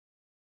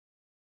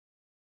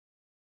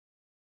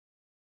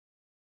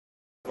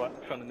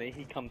front of me,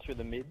 he comes through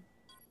the mid.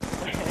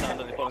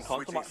 Under the bottom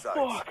column, I'm like,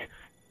 fuck!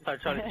 So I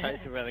tried to chase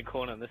him around the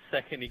corner, and the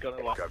second he got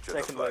it, like,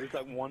 second row, he's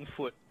like 1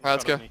 foot in Alright,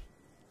 let's go. me.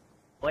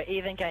 Wait,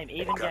 even game,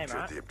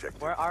 right?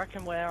 I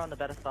reckon we're on the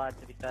better side,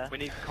 to be fair. We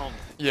need comms.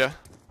 Yeah.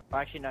 Or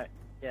actually, no.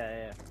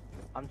 Yeah.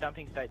 I'm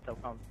jumping straight to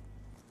comms.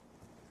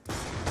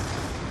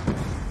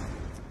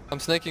 I'm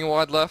sneaking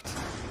wide left.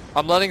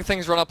 I'm letting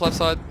things run up left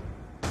side.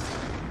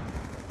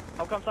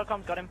 Hold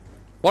comms, got him.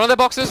 One of their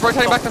boxes,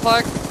 rotating back the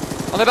flag.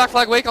 On the back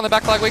flag weak, on the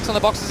back flag weak, on the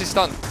boxes he's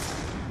stunned.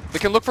 We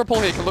can look for a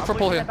pull here, I'm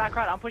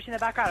pushing the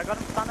back right, I got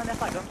him stunned on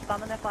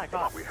their flag,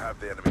 hard. We have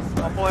the enemy.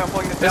 I'm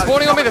pulling this. There's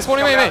spawning on me,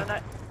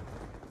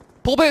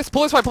 Pull this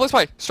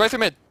way, straight through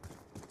mid.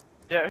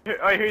 Yeah,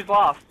 who's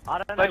last?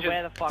 I don't know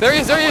where the fuck. There he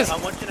is.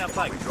 I'm watching our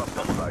flag.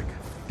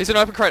 He's in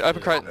open crate,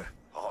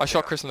 I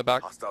shot Chris in the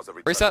back.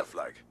 Reset.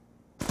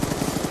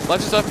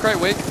 Legends open crate,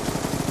 weak.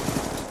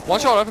 One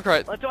shot open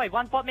crate. Let's do it,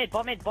 one bot mid,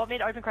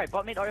 open crate.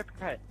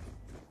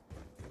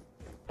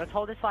 Let's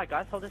hold this flag,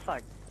 guys,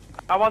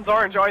 One's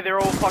orange, they're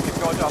all fucking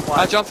going to our flag.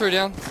 I jump through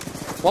down.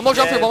 One more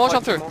jump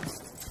through.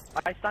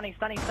 Alright, stunning.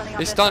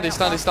 He's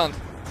stunned.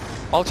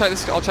 I'll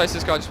chase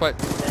this guy, just wait.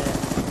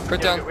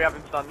 Crit down. We have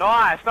him stunned.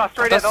 Nice,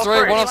 3 That's dead.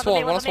 3, one on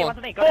spawn.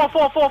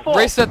 4.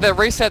 Reset there.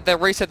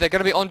 They're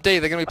gonna be on D,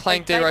 they're gonna be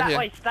playing D right here.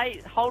 Wait,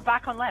 hold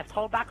back on left.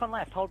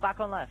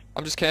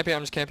 I'm just camping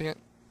it.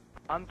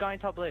 I'm going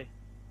top blue.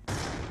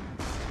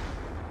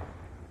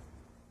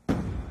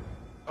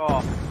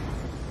 Oh.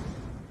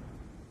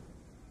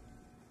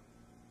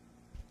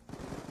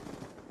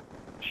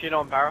 Shit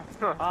on barrel.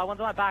 One's on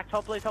my back,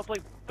 top blue,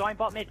 going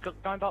bot mid.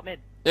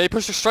 Yeah, he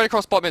pushed straight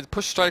across bot mid,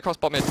 I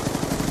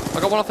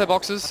got one off their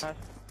boxes.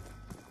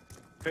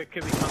 Could be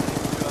coming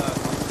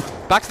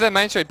to, Back to their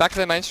main street,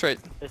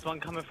 There's one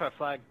coming for a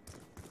flag.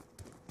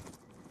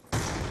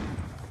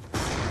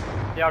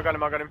 Yeah, I got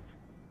him.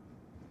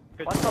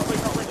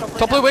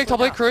 Top Top blue,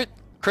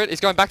 crit, he's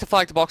going back to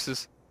flag to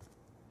boxes.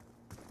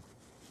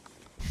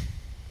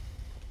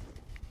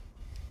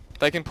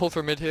 They can pull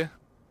through mid here.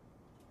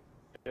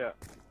 Yeah.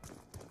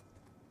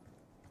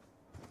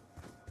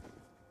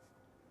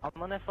 I'm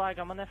on their flag,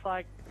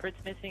 Crit's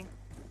missing.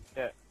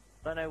 Yeah.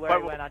 Don't know where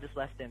he went, I just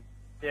left him.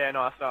 Yeah,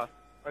 nice.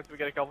 Wait till we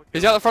get a couple.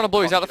 He's out the front of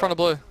blue, He's got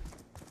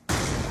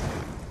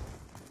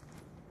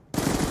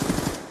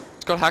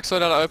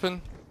Hackslide out of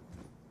open.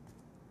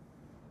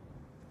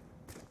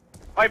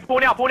 Wait, pull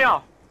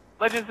now.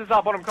 Legends is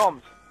up, bottom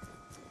comms.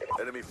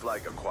 Enemy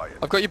flag acquired.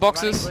 I've got your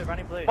boxes.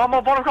 Running blue. One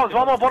more bottom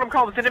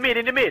comms,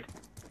 in the mid.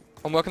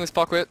 I'm working this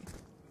fuckwit.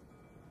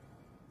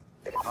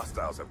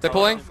 Hostiles have They're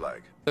pulling.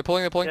 flag. They're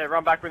pulling. Yeah,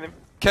 run back with him.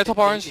 Care top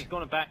orange. He's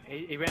gone it back.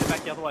 He ran it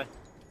back the other way.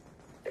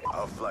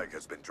 Our flag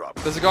has been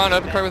dropped. There's a guy on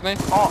open crate with me.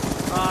 I'm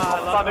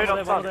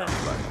stunned.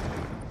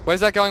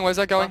 Where's that going?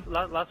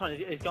 Last one,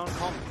 he's going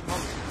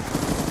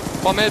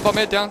comms. Bot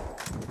mid, down.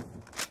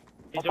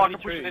 He's I'll already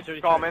fucking through, push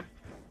this car, man.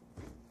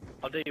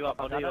 I'll do you up,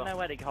 I don't know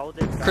where to hold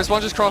this. Chris,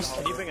 one just crossed.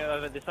 Can you bring it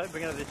over this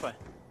way?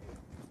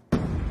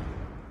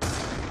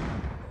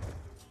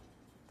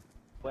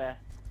 Where?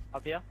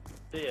 Up here?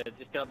 Yeah,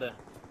 just get up there.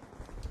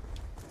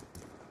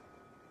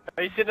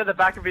 Are you sitting at the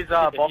back of his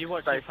box? If you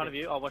watch in front of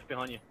you, I'll watch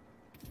behind you.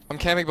 I'm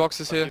camping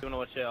boxes here. If you wanna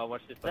watch it, I'll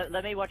watch this side.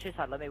 Let me watch this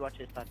side,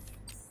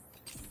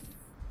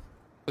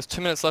 There's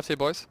 2 minutes left here,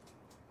 boys.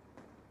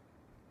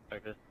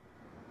 Focus.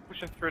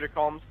 Pushing through the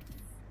comms.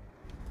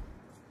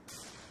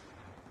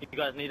 You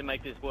guys need to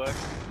make this work.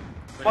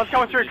 One's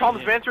coming through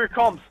comms, man, through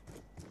comms.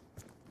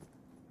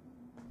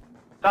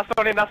 That's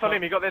not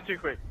him, he got there too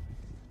quick.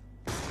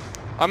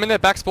 I'm in their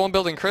back spawn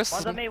building, Chris.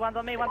 One's on me.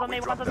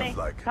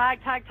 Tag.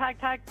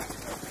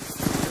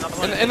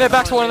 In their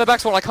back spawn,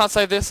 I can't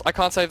save this.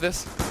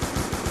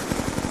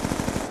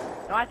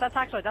 Nice, that's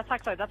Hackslide,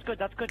 that's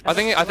good. I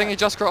think he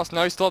just crossed.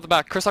 No, he's still at the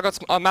back. Chris, Matt,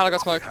 I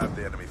got smoke. We have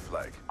the enemy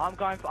flag. I'm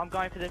going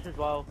for this as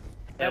well.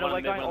 Yeah,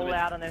 we're going all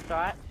out on this,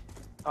 alright?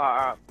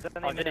 Alright.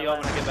 I'll get you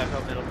up when I get back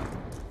up middle.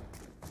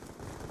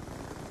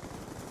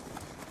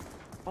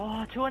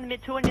 Oh, two in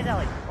mid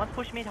alley. One's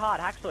pushing mid hard,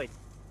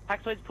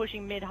 Hackslide's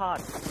pushing mid hard.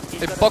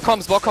 Bot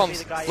comms.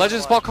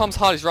 Legends bot comms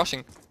hard, he's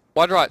rushing.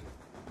 Wide right.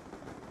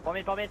 Bomb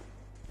mid.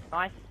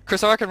 Nice.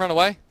 Chris, I reckon run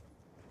away.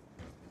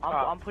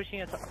 I'm pushing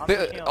it.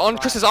 On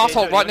Chris's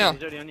arsehole right now.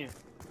 He's already on you.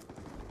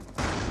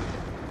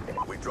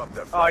 We dropped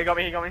that Oh, flag.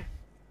 he got me.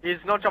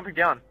 He's not jumping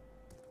down.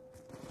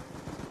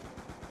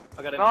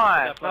 I got him.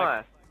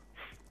 Nice.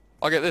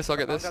 I'll get this. I'll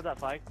grab that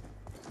flag.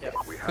 We have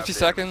 50 the enemy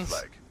seconds.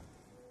 flag.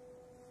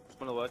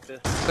 I'm gonna work this.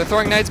 They're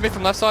throwing nades at me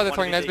from left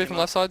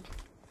side.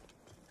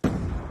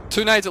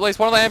 2 nades at least.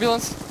 One on the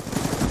ambulance.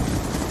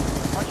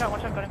 One shot,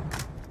 got him.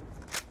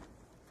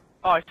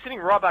 Oh, he's sitting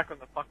right back on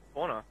the fucking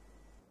corner.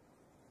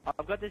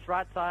 I've got this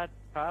right side,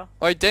 Kyle.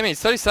 Oh, Demi,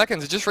 30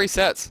 seconds. It just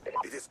resets.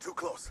 It is too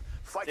close.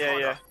 Fight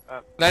Yeah.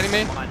 harder. Nading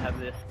me. I might have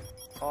this.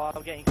 Oh,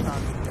 I'm getting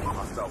stunned.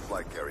 Hostile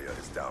flag carrier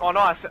is down. Oh,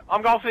 nice.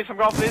 I'm going for this.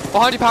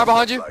 Behind you, power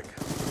behind you. Flag.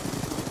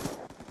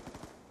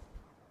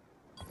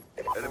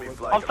 Enemy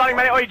flag. I'm stunning,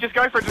 mate. Oh, you just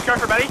go for it,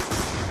 buddy.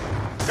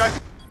 Go.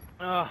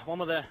 One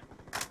more there.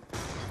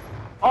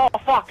 Oh,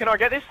 fuck. Can I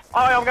get this? Oh,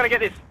 I'm gonna get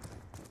this.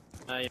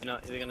 No, you're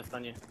not. They're gonna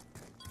stun you.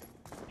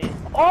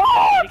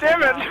 Oh,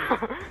 damn it!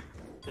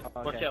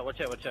 Watch out,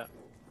 watch out, watch out.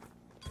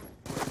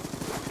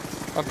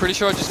 I'm pretty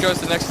sure it just goes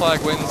to next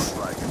flag wins.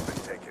 Flag has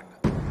been taken.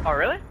 Oh,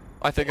 really?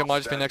 I think it might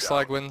just be next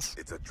flag wins.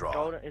 It's a draw.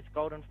 Golden, it's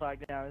golden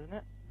flag now, isn't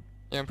it?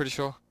 Yeah, I'm pretty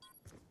sure.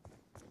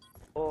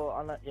 Or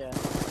unless, yeah.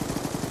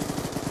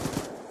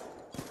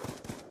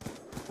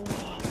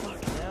 Oh,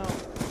 fucking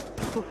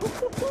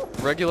hell.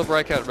 Regular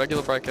breakout,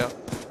 regular breakout.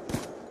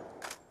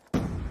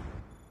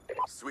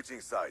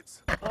 Switching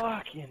sides.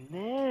 Fucking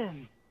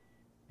man.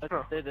 Let's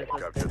do this, let's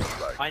do Capture the this.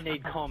 flag. I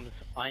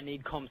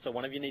need comms, so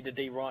one of you need to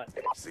D right.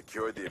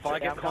 Secure the If I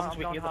objective. get comms,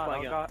 we can get the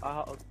flag out.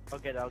 I'll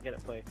get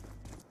it for you.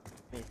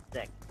 Give me a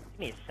sec. Give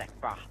me a sec,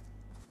 bruh.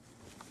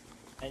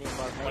 Nadine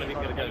One of you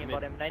bottom, gotta go Nadine mid.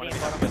 bottom, One Nadine of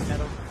you bottom, gotta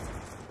metal.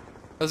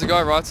 There's a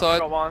guy right Got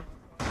side. one.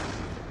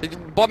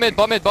 Bot mid,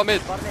 bot mid, bot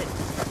mid. Bottom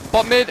mid.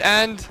 Bot mid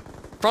and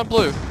front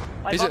blue.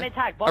 Like, He's bottom mid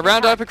tag, bottom around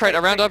mid tag. open crate,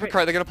 around open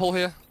crate. They're gonna pull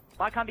here.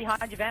 Might come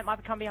behind you, Vant.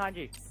 Might come behind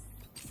you.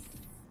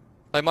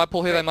 They might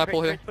pull here, they might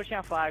pull here. Chris pushing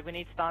our flag. We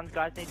need stuns,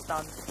 guys. Need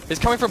stuns. He's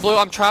coming from blue,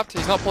 I'm trapped.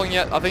 He's not pulling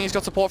yet. I think he's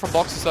got support from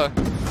boxes though.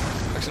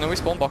 Actually, no, we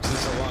spawn boxes.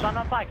 Stun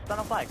on flag. Stun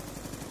on flag.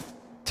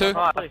 Two.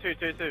 Alright,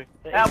 two.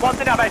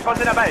 One's in our base,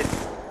 one's in our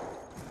base.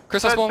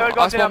 Chris, I Third spawn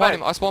guy's in our behind him.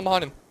 base. I spawn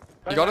behind him.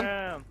 You got him?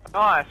 No.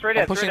 Nice, 3 I'm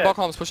dead, 3 pushing dead. bot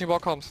comms, pushing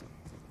bot comms.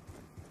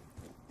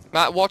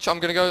 Matt, watch, I'm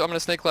gonna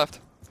sneak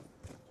left.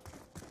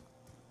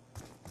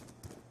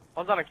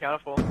 One's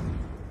unaccounted for.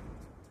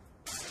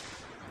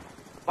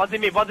 One's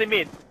in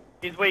mid.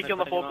 He's weak on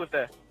the forklift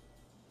there.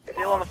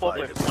 Still on the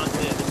forklift.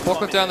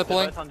 Forklift down, they're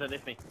pulling. They're both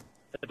underneath me.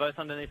 They're both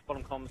underneath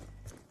bottom comms.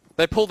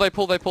 They pulled.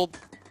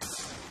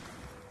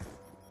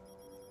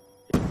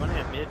 One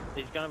hit mid.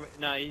 He's gonna.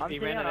 No, he I'm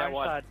ran it on out our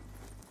wide. side.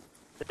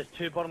 There's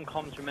two bottom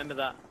comms, remember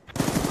that.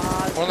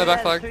 One on the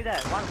back flag. Two there.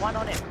 One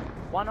on him.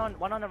 One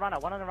on the runner.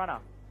 One on the runner.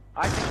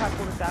 I can try to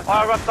pull this back. Oh,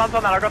 I got stuns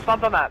on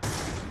that,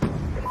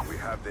 We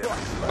have the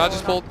Matt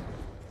just pulled.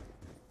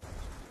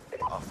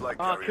 Our flag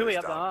Oh, carrier Cooey is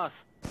up the down. ass.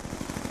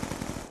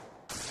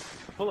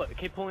 Pull it,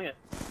 keep pulling it.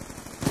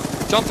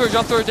 Jump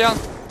through, down.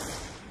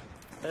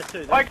 There's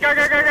two. Alright,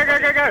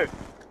 go!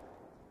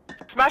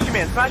 Smash him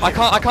in, smash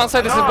him. I can't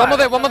say this.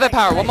 Nice. One more there,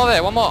 power. One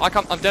more.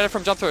 I'm dead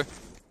from jump through.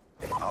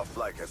 Our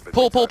flag has been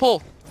Pull.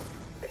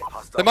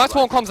 Hostile They might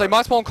spawn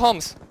flag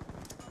comms.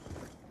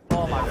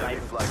 Oh my Enemy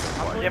god. flag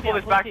acquired. Yeah, pull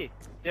this back.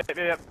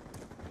 Yep.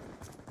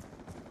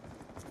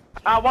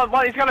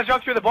 One, he's gonna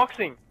jump through the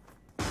boxing.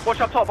 Watch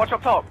up top.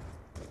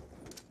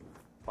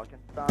 Fucking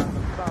stun.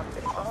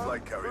 Our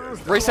flag carrier is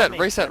down.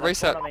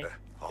 Reset.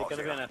 They're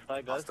gonna be on our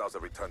flag, guys. Hostiles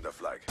have returned the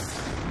flag.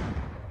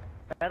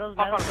 Metal's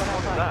Fuck, got our what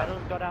was flag. that?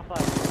 Metal's got our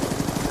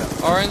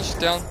flag. Orange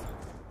down.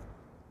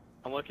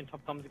 I'm working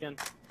top comms again.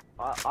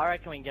 I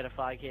reckon we can get a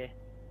flag here.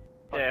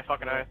 Yeah,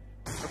 fucking oath.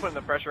 We're putting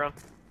the pressure on.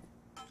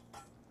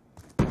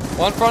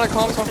 One front of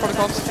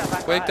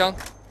comms. Wake down.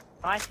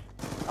 Nice.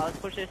 Let's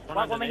push this. One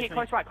One here, underneath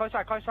close right.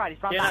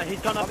 He's run Yeah, back. no,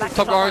 he's gone up. Back,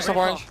 Top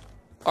orange.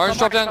 Orange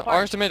drop down. Top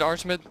Orange to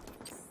mid.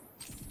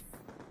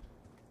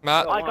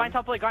 Matt. Oh, going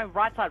top blue, going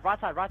right side.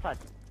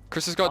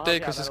 Chris has got D.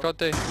 There's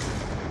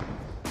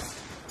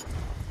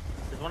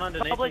one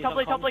underneath. Top blue, he's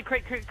on comms.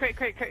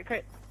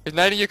 crit. He's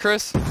nading you,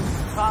 Chris.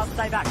 Carl,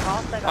 stay back.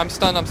 I'm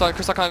stunned.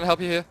 Chris, I can't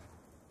help you here.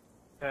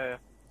 Yeah.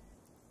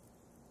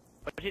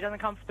 But she doesn't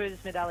come through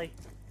this mid alley.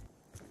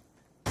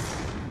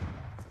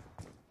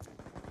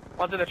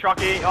 One's in the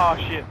trucky. Oh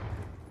shit.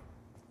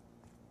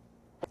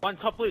 One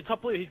top blue.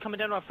 He's coming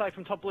down our flag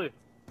from top blue.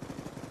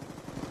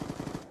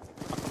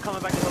 I'm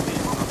coming back to help you.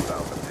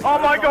 Hostiles have taken Oh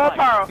my god,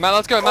 Paro. Matt,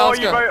 let's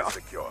go.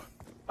 secure.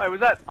 Wait, was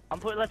that?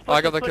 Let's push.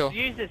 I got the push. kill.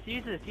 Use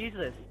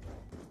this.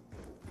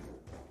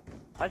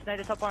 I just need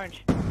a top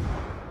orange.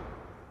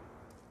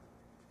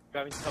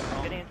 Grabbing top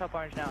comms. Getting in top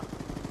orange now.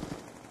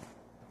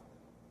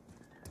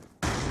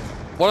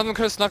 One of them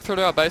could have snuck through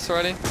to our base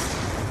already.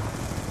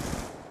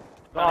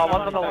 Oh, one's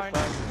on the top left orange.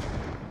 side.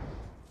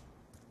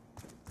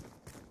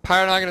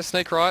 Power and I are gonna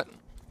sneak right.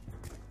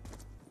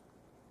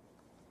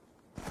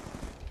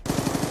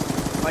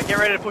 Like, get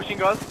ready to push in,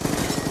 guys.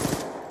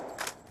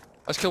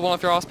 Let's kill one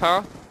off your ass,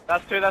 Power.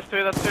 That's two. Last,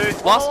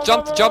 Whoa,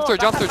 jump through.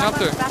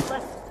 Back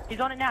left. He's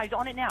on it now. He's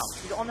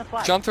on the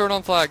flag. Jump through and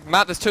on flag.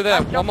 Matt, there's two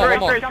there. One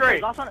more.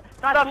 Three. Last one.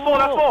 That's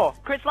four.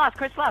 Chris last.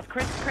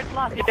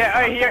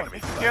 Yeah, oh,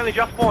 he only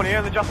just spawned.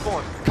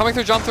 Coming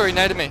through jump through, he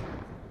naded me.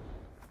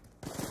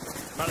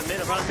 Run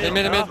Mid.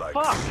 Oh,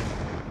 fuck!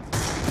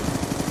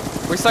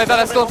 We saved that,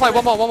 that's still in play.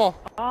 One more.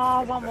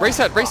 Oh, one more.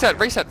 Reset.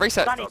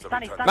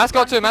 Stunny. Matt's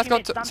got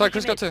two. Sorry,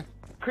 Chris got two.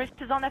 Chris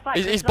is on their flag.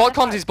 He's bot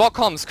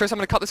comms. Chris, I'm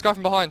gonna cut this guy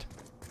from behind.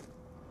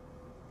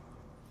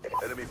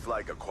 Enemy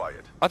flag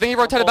acquired. I think he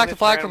rotated back to this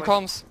flag from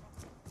randomly. comms.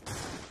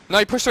 No,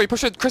 he pushed through.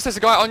 Chris, there's a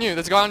guy on you.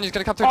 He's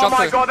gonna come through, Oh jump my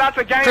through. god, that's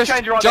a game Chris,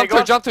 changer right there,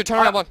 guys. jump through, turn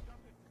around one.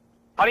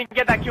 I didn't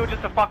get that kill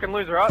just to fucking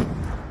lose, right?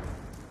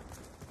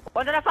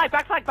 One's on their flag.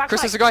 Back flag.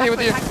 Chris, there's a guy here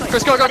with you.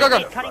 Chris, go.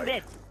 Cutting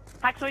mid.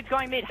 Hacksoid's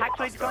going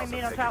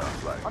mid on top.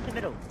 Onto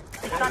middle.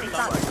 He's stunned.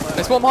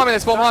 They spawn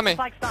behind me.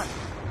 Flag stunned.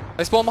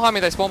 They spawn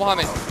behind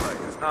me.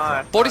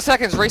 Nice. 40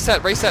 seconds,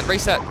 reset.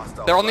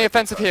 They're on the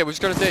offensive here, we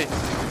just got a D.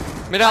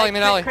 Mid alley,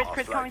 mid alley.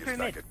 Chris coming through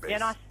mid. Yeah,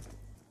 nice.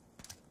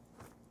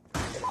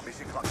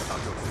 Mission clock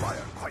about to expire.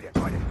 Quiet,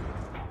 quiet.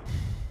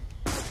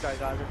 Let's go,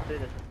 guys. Let's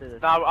do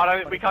this. No, I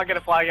don't. We can't get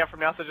a flag out from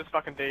now, so just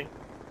fucking D.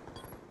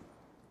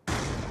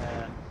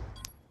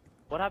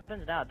 What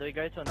happens now? Do we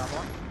go to another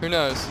one? Who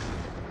knows?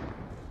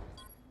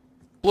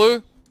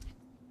 Blue.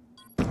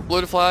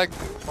 Blue to flag.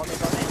 Got me.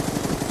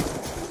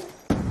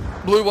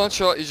 Blue one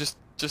shot. You just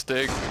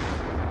dig.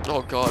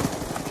 Oh god.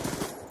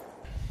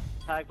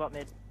 Tag bot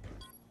mid.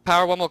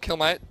 Power, one more kill,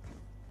 mate.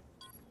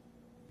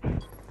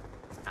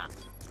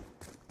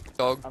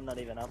 Dog. I'm not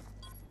even up.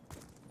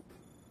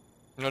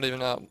 Not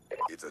even up.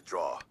 It's a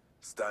draw.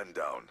 Stand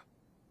down.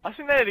 I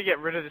think they need to get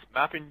rid of this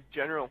map in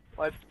general.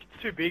 Like,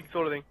 it's too big,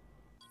 sort of thing.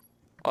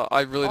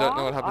 I really don't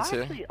know what happens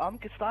here. I'm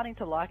starting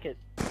to like it.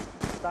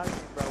 Starting to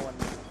throw one.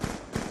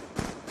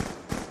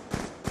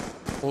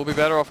 We'll be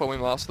better off when we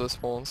master the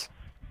spawns.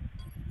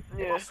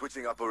 Yeah.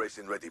 Switching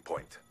operation ready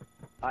point.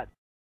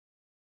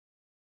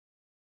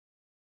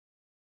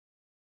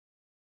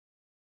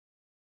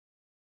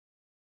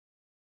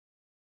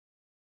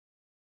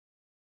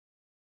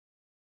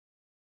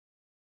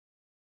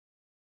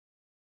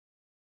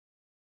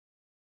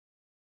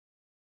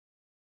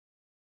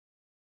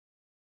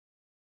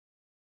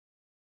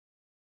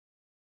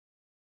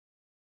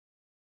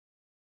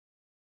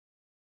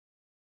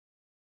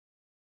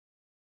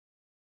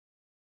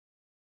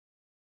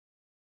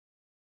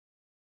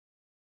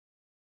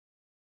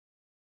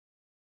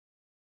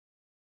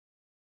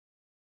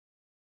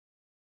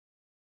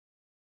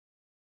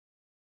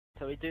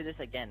 So we do this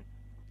again.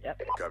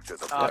 Yep. Capture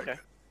the Oh, flag. okay.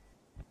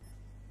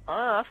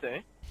 Ah, I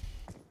see.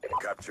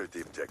 Capture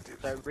the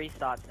objectives. So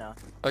restarts now.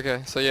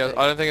 Okay, so yeah,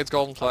 I don't think it's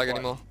golden flag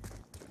anymore.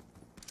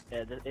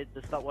 Yeah,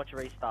 the stopwatch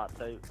restarts.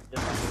 So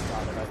just like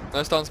restart it over.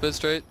 No stuns mid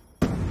street.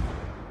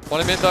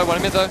 One in mid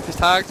though. He's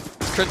tagged.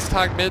 His crit's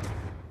tagged mid.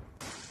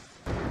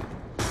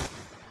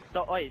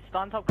 So wait,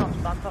 stun top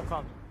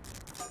comms.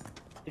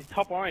 He's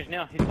top orange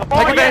now. He's top Oh, Take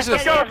orange. advantage of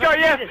this. Let's go,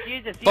 yes!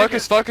 Use this.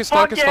 Focus.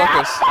 Fuck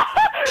yeah!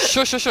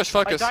 Shush, Wait,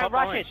 focus. don't Top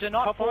rush orange, it. Do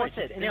not top force orange,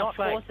 it. in Do our not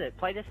flag. force it.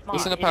 Play this smart.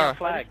 Listen to In our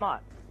power. Play this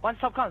smart. One's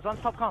top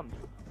comms.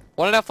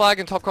 One in our flag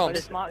and top Play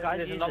this comms. smart, guys.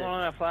 There's Use another it. one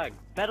on our flag.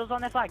 Medals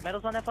on their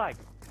flag.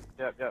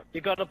 Yep.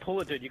 You gotta pull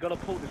it, dude. You gotta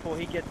pull it before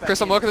he gets back.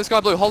 Chris, I'm in. working this guy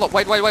blue. Hold up.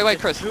 Wait,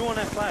 There's Chris. two on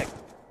our flag.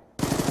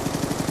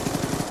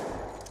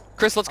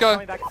 Chris, let's go.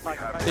 Coming back to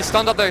flag. He's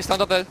stunned up there. Just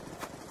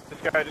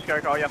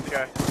go, Cole, you have to go.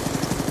 I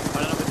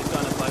don't know what this guy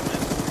on our flag,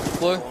 man.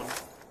 Blue.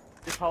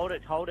 Just hold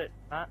it,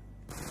 Matt.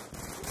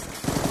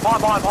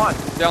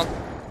 Behind. Down.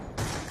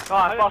 Nice,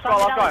 last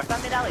guy.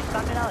 Stun mid alley.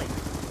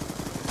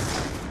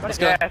 Let's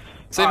go. Yes.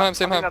 Same home. I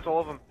think that's all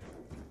of them.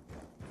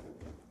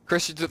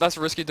 Chris, that's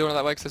risky doing it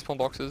that way because they spawn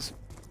boxes.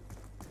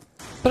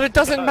 But it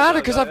doesn't matter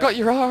because I've got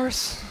your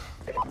arse.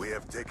 We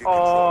have taken control.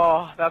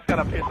 Oh, that's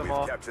gonna piss them We've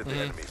off. captured the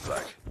enemy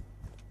flag.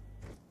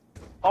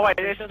 Oh wait,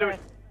 they should do it.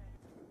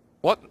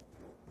 What?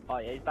 Oh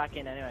yeah, he's back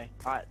in anyway.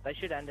 Alright, they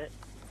should end it.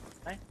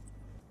 Hey?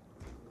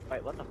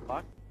 Wait, what the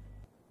fuck?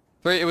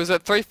 It was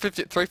at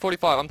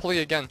 3:45. I'm pulling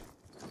again.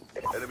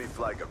 Enemy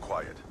flag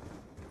acquired.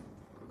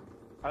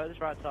 Oh,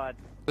 this right side.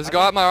 There's a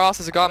guy at my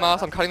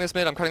ass. I'm cutting this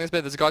mid.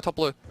 There's a guy top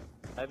blue.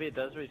 Maybe it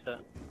does reset.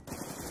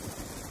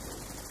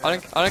 I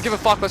don't give a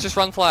fuck. Let's just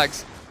run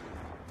flags.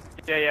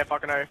 Yeah,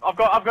 fucking oath. I've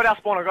got our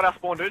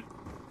spawn, dude.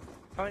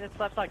 Coming this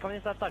left side,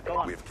 go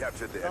on. We've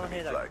captured the Go on enemy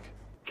here, though. flag.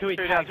 Two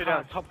down.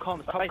 Top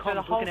comms. Wait, so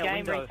the whole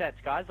game resets,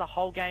 guys. The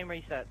whole game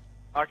resets.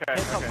 Okay.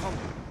 Hit top comms.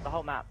 The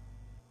whole map.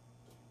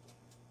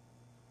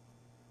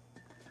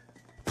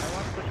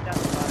 Everyone's pushing down the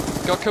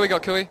side.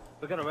 Got Kui.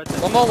 We're gonna red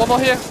One more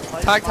here.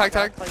 Play Tag. smart,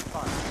 guys, play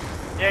smart.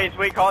 Yeah, he's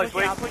weak, Cole, he's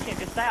weak. I'll push him,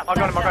 just stay up. I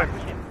got him.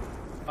 Push him.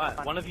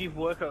 Alright, one of you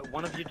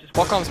just...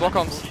 Bot comms.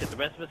 Bullshit. The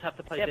rest of us have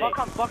to play Yeah, D. bot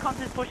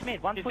comms is push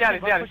mid. One's He's push down,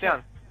 mid, he's one's down.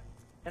 push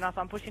mid. Enough,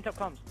 I'm pushing top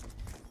comms.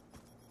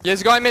 Yeah,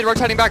 there's a guy in mid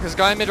rotating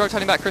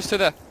back. Chris, two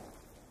there.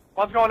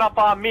 One's going up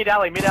mid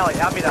alley, our mid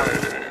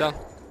alley. Down.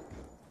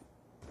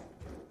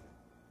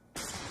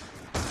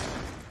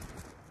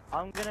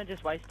 I'm gonna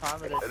just waste time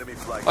with this. Enemy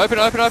flag. Open.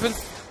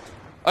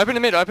 Open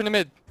to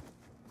mid.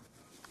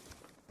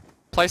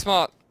 Play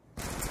smart.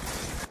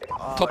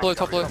 Top blue.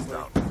 Look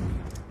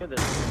at this.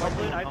 One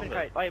blue and open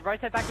crate. Wait,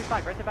 rotate back to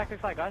flag,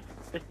 guys.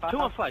 There's two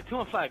on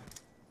flag.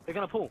 They're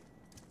gonna pull.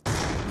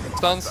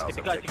 Stuns.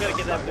 You gotta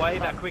get that way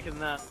back quicker than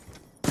that.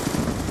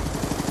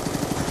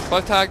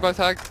 Both tagged.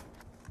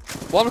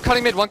 One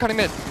cutting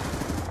mid.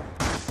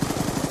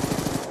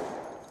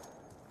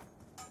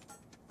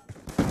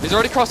 He's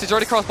already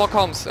crossed. Bot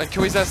comms. And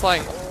Kui's there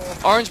slaying.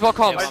 Orange bot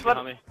comms. Wait,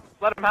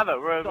 let him have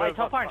it. Wait,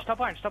 top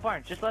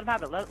orange. Just let him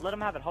have it. Let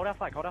him have it. Hold our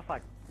flag.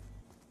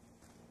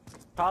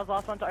 Carl's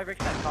last one to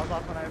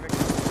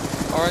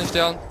overextend. Orange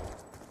down.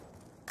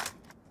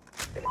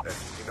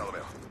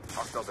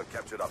 Hostiles have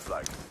captured our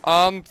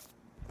flag.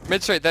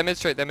 Mid straight. They're mid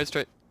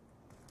straight.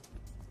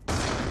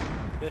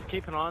 Just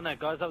keep an eye on that,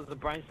 guys. That was the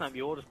brain snap.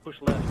 You all just push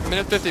left.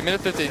 Minute 50.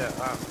 Yeah,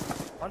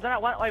 One's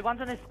on that.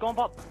 One's on this. Go on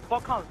bot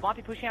comms. Might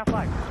be pushing our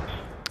flag.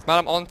 Man,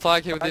 I'm on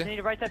flag here with Guys, you. need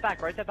to rotate back.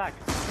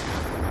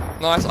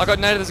 Nice. I got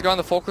naded. There's a guy on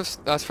the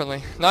forklift. That's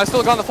friendly. No, there's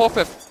still a guy on the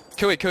forklift.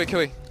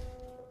 Kiwi.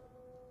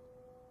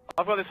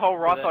 I've got this whole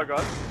right side,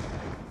 guys.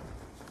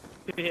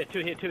 Two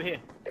here.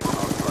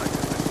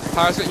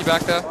 Para's got you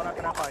back there.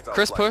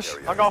 Chris, push.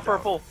 I'm going for a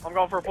pull.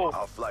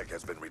 Our flag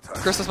has been returned.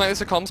 Chris, let's make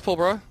this a comms pull,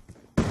 bro.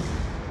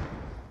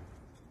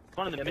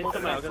 One in the mid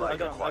somewhere. I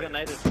got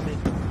naded.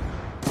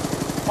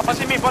 One's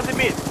in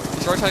mid.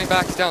 He's rotating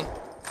back. He's down.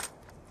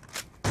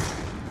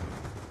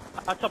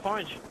 Top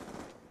orange.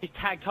 He's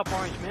tagged top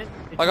orange, man.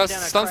 I got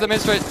stuns the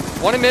mid straight.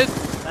 One in mid.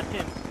 That's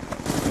him.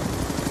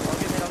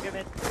 I'll get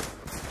mid.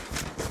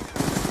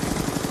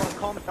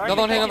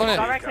 Another one here.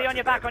 Directly on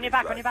your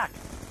back.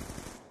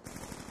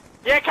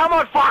 Yeah, come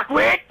on,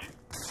 fuckwit!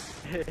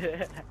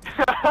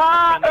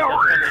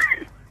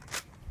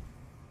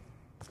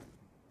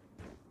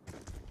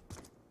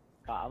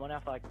 I'm gonna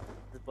have to like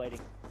bleeding.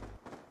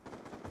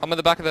 I'm at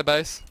the back of their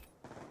base.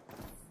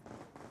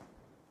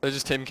 They're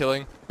just team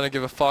killing. I don't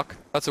give a fuck.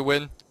 That's a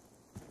win.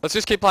 Let's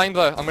just keep playing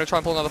though. I'm gonna try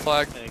and pull another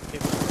flag.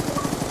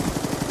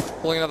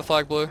 Pulling another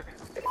flag, blue.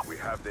 We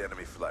have the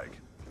enemy flag.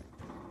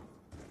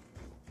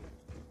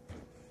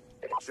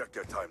 Check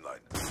your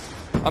timeline.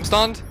 I'm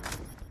stunned.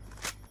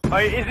 Oh,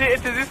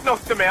 does this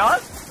knock them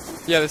out?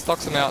 Yeah, this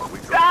knocks him out.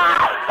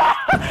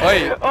 Ah!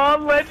 Wait. Oh,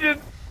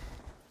 legend!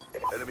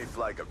 Enemy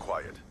flag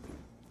acquired.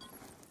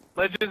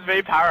 Legends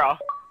v Para.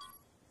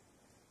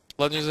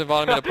 Legends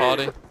invited me to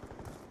party.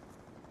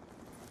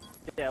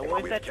 Yeah, well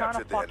if they're trying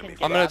to fucking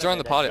get I'm gonna out of join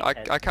it, the party.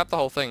 they're I capped the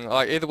whole thing.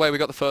 Like either way, we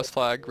got the first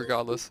flag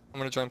regardless. I'm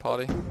gonna join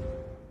party.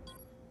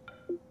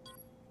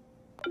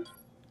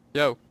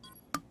 Yo.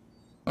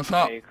 What's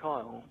up? Hey,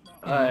 Kyle.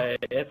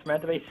 It's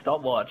meant to be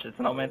stopwatch. It's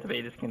not meant to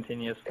be this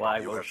continuous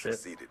flag You have bullshit.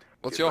 succeeded.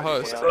 What's your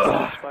host?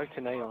 I spoke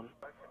to Neon.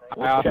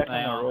 I asked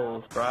the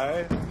rules,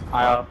 bro.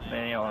 I asked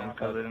Neon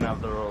because I didn't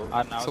have the rules.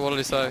 So what did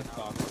he say?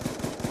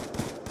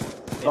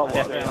 Stopwatch.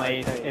 Definitely,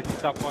 it's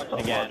stopwatch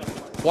again.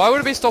 Why would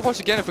it be stopwatch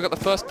again if we got the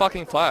first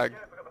fucking flag?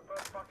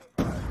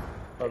 Because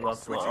that's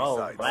the Switching rules,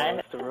 sides. bro.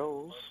 That's the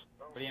rules.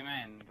 What do you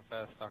mean, the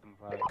first fucking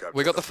flag?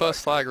 We got the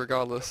first flag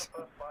regardless.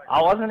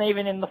 I wasn't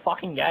even in the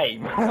fucking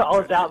game. I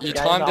was out the You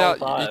game timed the whole out.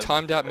 time. You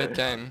timed out mid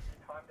game.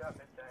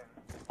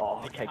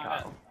 Oh, okay,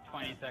 Kyle.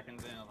 20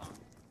 seconds in or something.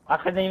 I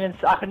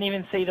couldn't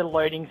even see the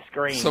loading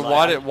screen. So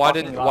like, why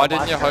didn't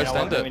your host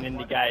I end wasn't it? even in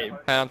the game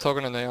Hey, I'm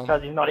talking to Neon.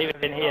 because he's not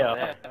even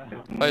here.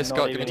 Hey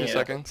Scott, give me 2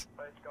 seconds.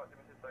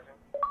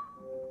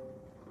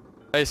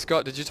 Hey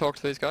Scott, did you talk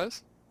to these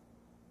guys?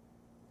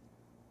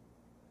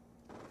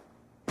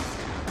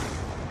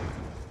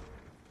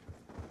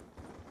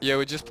 Yeah,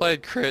 we just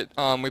played crit.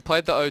 We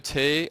played the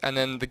OT, and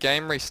then the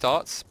game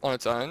restarts on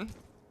its own,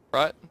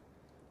 right?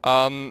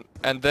 And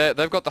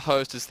they've got the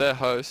host, it's their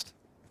host,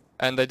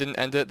 and they didn't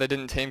end it. They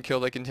didn't team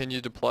kill. They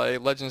continued to play.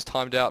 Legends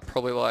timed out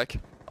probably like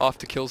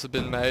after kills had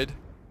been made.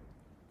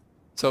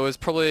 So it was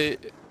probably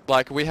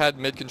like we had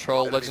mid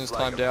control. Enemy Legends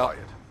flag timed out.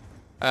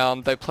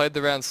 acquired. They played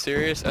the round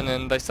serious, and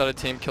then they started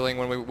team killing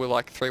when we were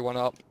like 3-1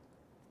 up.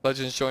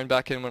 Legends joined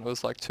back in when it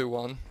was like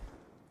 2-1.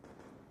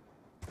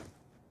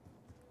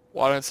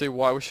 Well, I don't see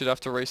why we should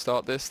have to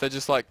restart this. They're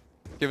just like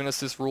giving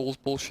us this rules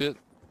bullshit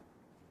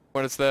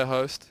when it's their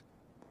host.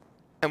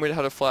 And we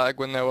had a flag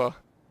when they were...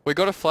 We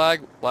got a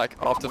flag like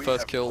after We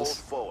first have kills,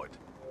 pulled forward.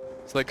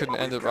 so they couldn't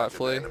end We've it captured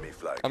rightfully. the enemy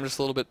flag. I'm just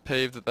a little bit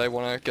peeved that they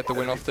want to get the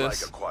win Enemy off this.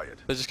 flag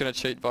acquired. They're just going to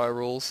cheat via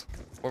rules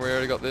when we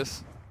already got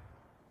this.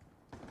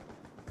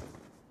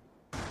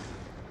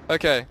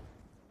 Okay.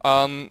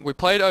 We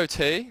played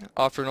OT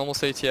after a normal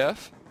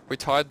CTF. We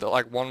tied the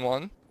like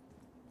 1-1.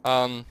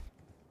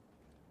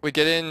 We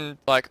get in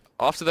like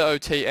after the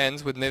OT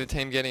ends with neither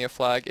team getting a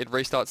flag, it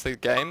restarts the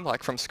game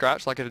like from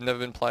scratch, like it had never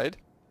been played.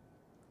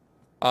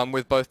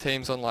 With both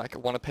teams on like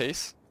 1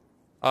 apiece.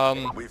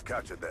 We've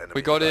captured the enemy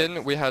We got flag.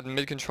 in, we had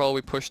mid control,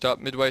 we pushed up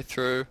midway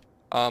through.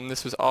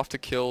 This was after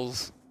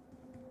kills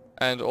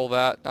and all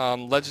that.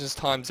 Legends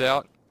times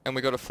out and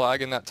we got a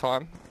flag in that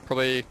time,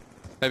 probably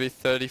maybe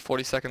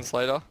 30-40 seconds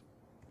later.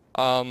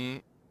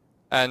 And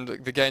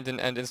the game didn't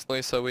end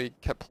instantly, so we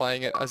kept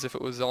playing it as if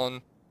it was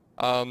on.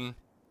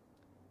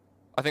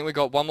 I think we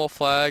got one more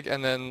flag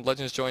and then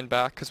Legends joined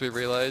back because we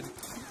relayed.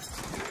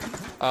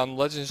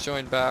 Legends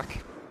joined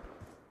back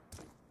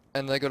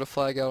and they got a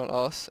flag out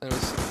on us and it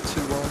was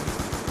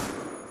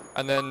 2-1.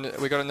 And then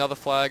we got another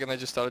flag and they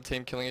just started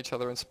team killing each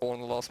other and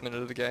spawned in the last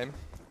minute of the game.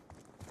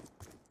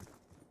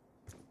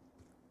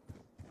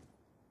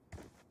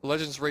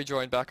 Legends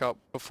rejoined back up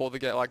before the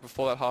game, like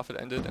before that half had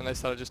ended, and they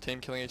started just team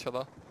killing each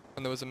other.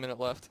 And there was a minute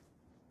left.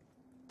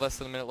 Less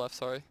than a minute left,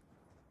 sorry.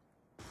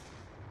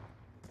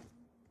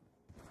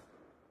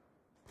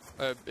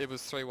 It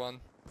was 3-1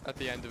 at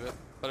the end of it,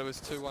 but it was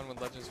 2-1 when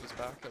Legends was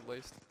back at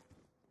least.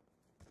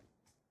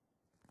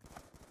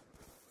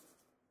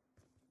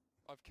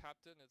 I've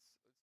capped it and it's